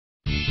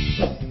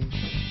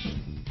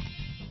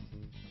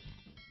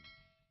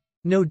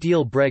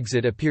No-deal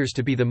Brexit appears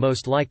to be the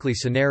most likely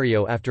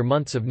scenario after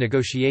months of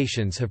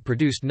negotiations have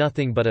produced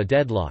nothing but a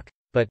deadlock.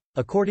 But,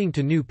 according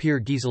to new peer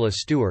Gisela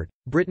Stuart,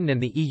 Britain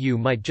and the EU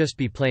might just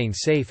be playing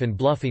safe and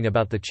bluffing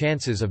about the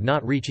chances of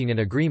not reaching an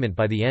agreement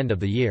by the end of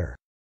the year.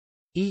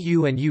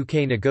 EU and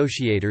UK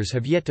negotiators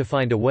have yet to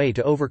find a way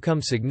to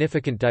overcome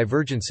significant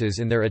divergences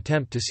in their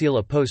attempt to seal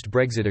a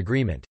post-Brexit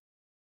agreement.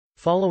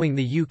 Following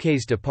the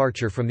UK's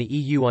departure from the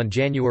EU on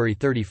January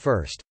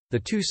 31, the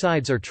two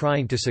sides are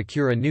trying to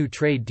secure a new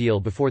trade deal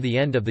before the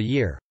end of the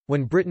year,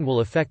 when Britain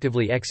will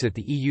effectively exit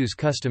the EU's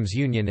customs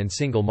union and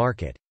single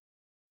market.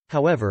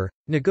 However,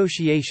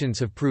 negotiations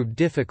have proved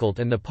difficult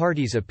and the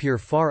parties appear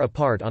far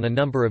apart on a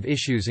number of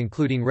issues,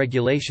 including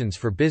regulations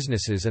for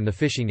businesses and the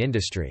fishing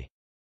industry.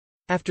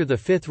 After the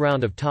fifth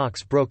round of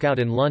talks broke out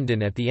in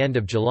London at the end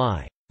of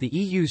July, the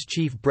EU's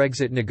chief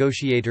Brexit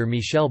negotiator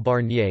Michel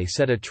Barnier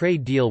said a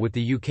trade deal with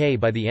the UK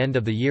by the end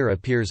of the year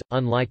appears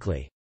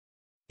unlikely.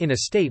 In a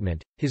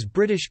statement, his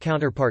British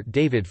counterpart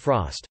David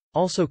Frost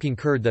also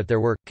concurred that there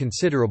were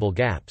considerable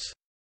gaps.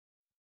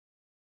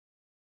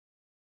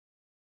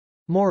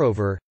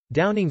 Moreover,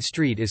 Downing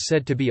Street is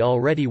said to be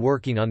already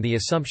working on the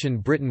assumption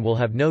Britain will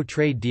have no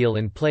trade deal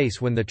in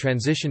place when the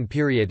transition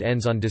period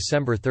ends on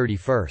December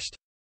 31.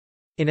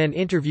 In an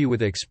interview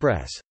with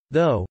Express,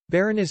 though,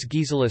 Baroness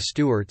Gisela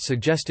Stuart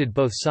suggested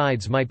both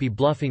sides might be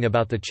bluffing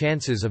about the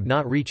chances of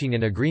not reaching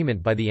an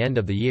agreement by the end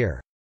of the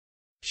year.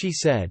 She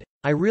said,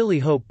 "I really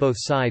hope both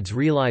sides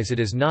realize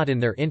it is not in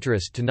their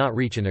interest to not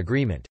reach an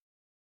agreement.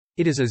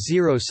 It is a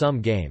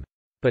zero-sum game.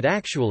 But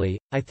actually,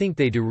 I think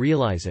they do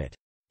realize it.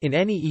 In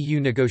any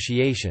EU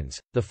negotiations,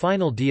 the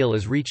final deal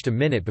is reached a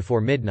minute before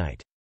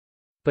midnight.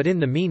 But in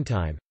the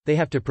meantime, they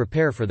have to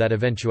prepare for that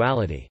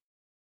eventuality.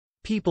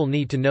 People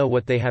need to know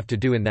what they have to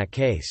do in that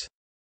case."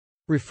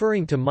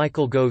 Referring to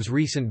Michael Gove's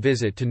recent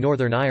visit to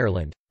Northern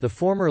Ireland, the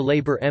former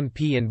Labour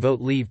MP and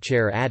Vote Leave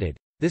chair added,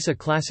 "This a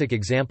classic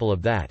example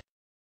of that.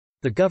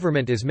 The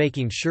government is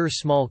making sure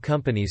small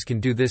companies can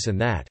do this and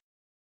that."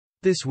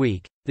 This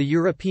week, the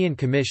European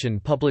Commission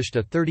published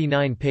a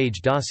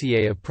 39-page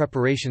dossier of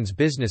preparations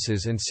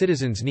businesses and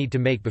citizens need to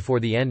make before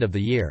the end of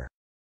the year.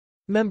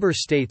 Member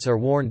states are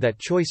warned that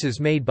choices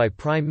made by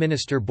Prime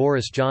Minister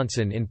Boris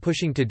Johnson in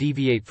pushing to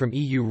deviate from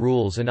EU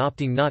rules and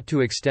opting not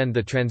to extend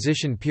the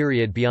transition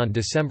period beyond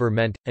December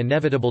meant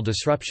inevitable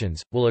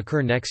disruptions will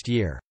occur next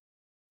year.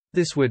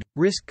 This would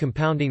risk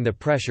compounding the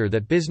pressure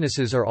that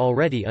businesses are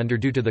already under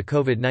due to the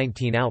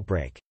COVID-19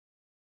 outbreak.